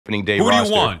opening day Who roster. do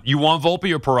you want? You want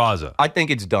Volpe or Peraza? I think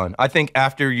it's done. I think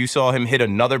after you saw him hit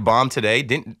another bomb today,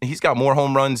 he's got more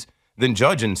home runs than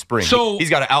Judge in spring. So he's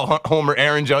got to out-homer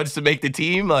Aaron Judge to make the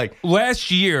team. Like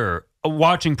last year,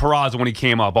 watching Peraza when he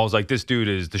came up, I was like, this dude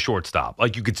is the shortstop.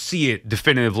 Like you could see it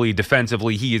definitively,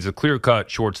 defensively. He is a clear-cut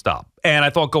shortstop. And I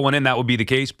thought going in that would be the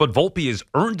case, but Volpe has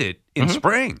earned it in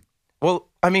spring. Well,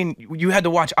 I mean, you had to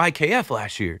watch IKF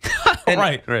last year.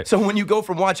 Right. So when you go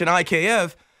from watching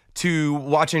IKF to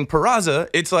watching Peraza,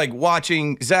 it's like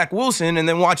watching Zach Wilson and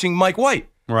then watching Mike White.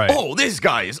 Right. Oh, this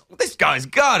guy's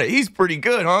got it. He's pretty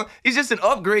good, huh? He's just an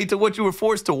upgrade to what you were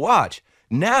forced to watch.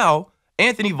 Now,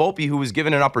 Anthony Volpe, who was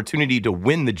given an opportunity to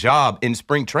win the job in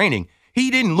spring training, he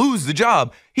didn't lose the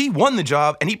job. He won the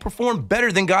job, and he performed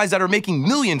better than guys that are making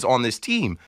millions on this team.